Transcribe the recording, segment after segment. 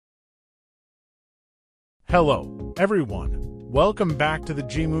Hello, everyone. Welcome back to the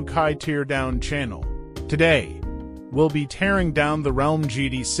Jimukai Teardown channel. Today, we'll be tearing down the Realme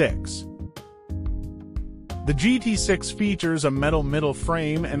GT6. The GT6 features a metal middle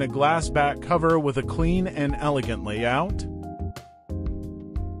frame and a glass back cover with a clean and elegant layout.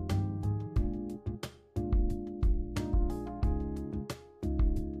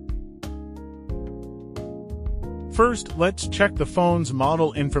 First, let's check the phone's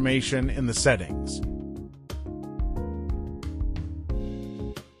model information in the settings.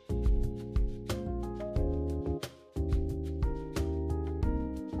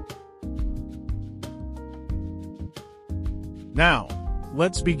 Now,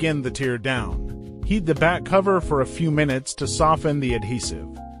 let's begin the tear down. Heat the back cover for a few minutes to soften the adhesive.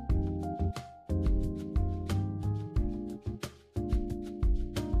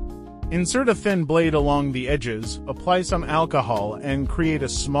 Insert a thin blade along the edges, apply some alcohol, and create a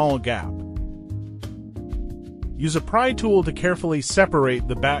small gap. Use a pry tool to carefully separate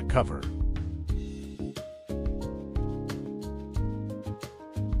the back cover.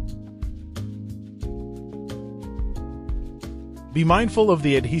 Be mindful of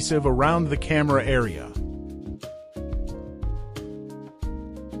the adhesive around the camera area.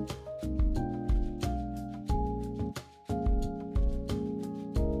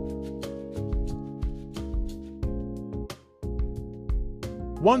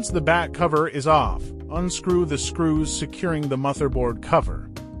 Once the back cover is off, unscrew the screws securing the motherboard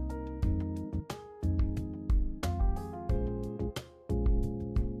cover.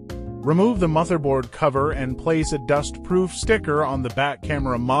 Remove the motherboard cover and place a dust-proof sticker on the back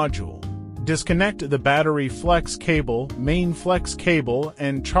camera module. Disconnect the battery flex cable, main flex cable,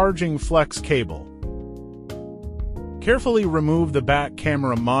 and charging flex cable. Carefully remove the back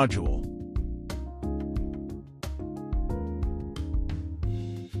camera module.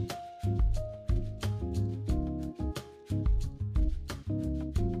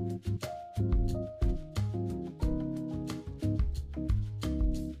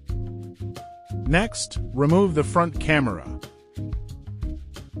 Next, remove the front camera.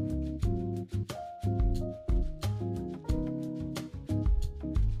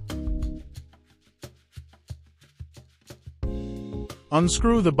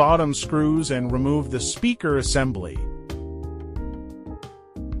 Unscrew the bottom screws and remove the speaker assembly.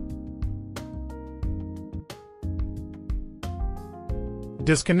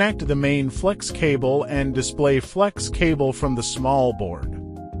 Disconnect the main flex cable and display flex cable from the small board.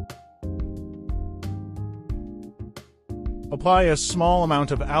 Apply a small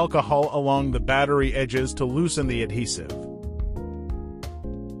amount of alcohol along the battery edges to loosen the adhesive.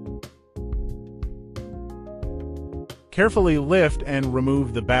 Carefully lift and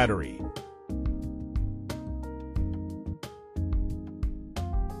remove the battery.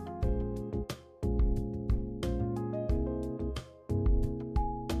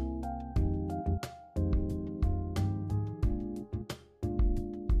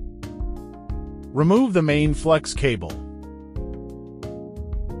 Remove the main flex cable.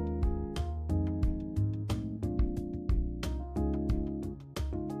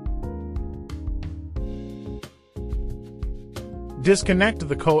 Disconnect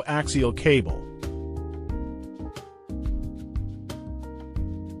the coaxial cable.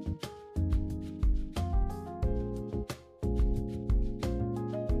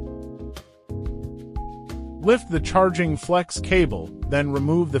 Lift the charging flex cable, then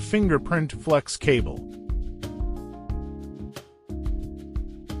remove the fingerprint flex cable.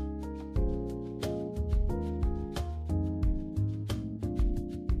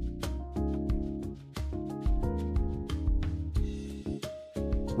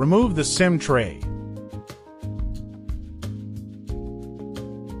 Remove the SIM tray.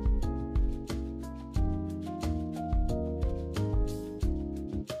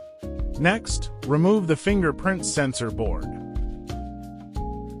 Next, remove the fingerprint sensor board.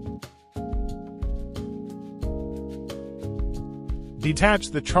 Detach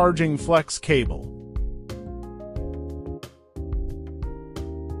the charging flex cable.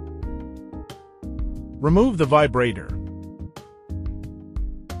 Remove the vibrator.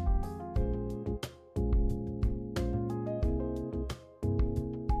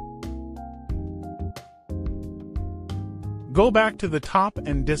 Go back to the top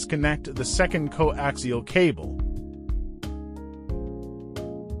and disconnect the second coaxial cable.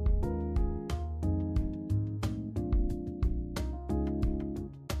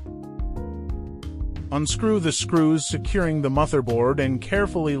 Unscrew the screws securing the motherboard and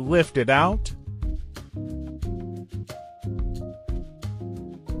carefully lift it out.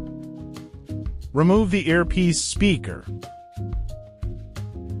 Remove the earpiece speaker.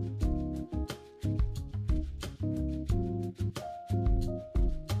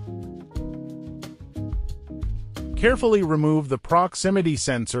 Carefully remove the proximity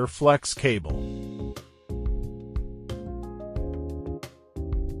sensor flex cable.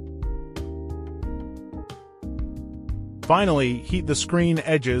 Finally, heat the screen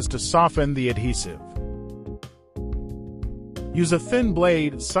edges to soften the adhesive. Use a thin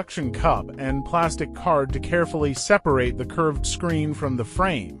blade, suction cup, and plastic card to carefully separate the curved screen from the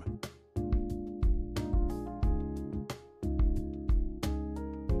frame.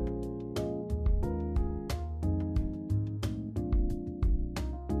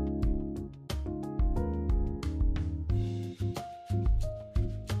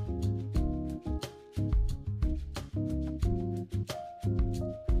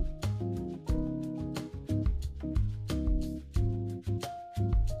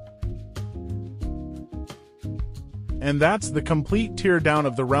 And that's the complete teardown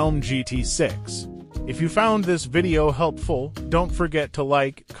of the Realme GT6. If you found this video helpful, don't forget to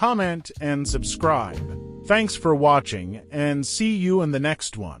like, comment, and subscribe. Thanks for watching, and see you in the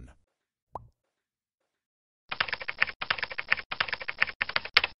next one.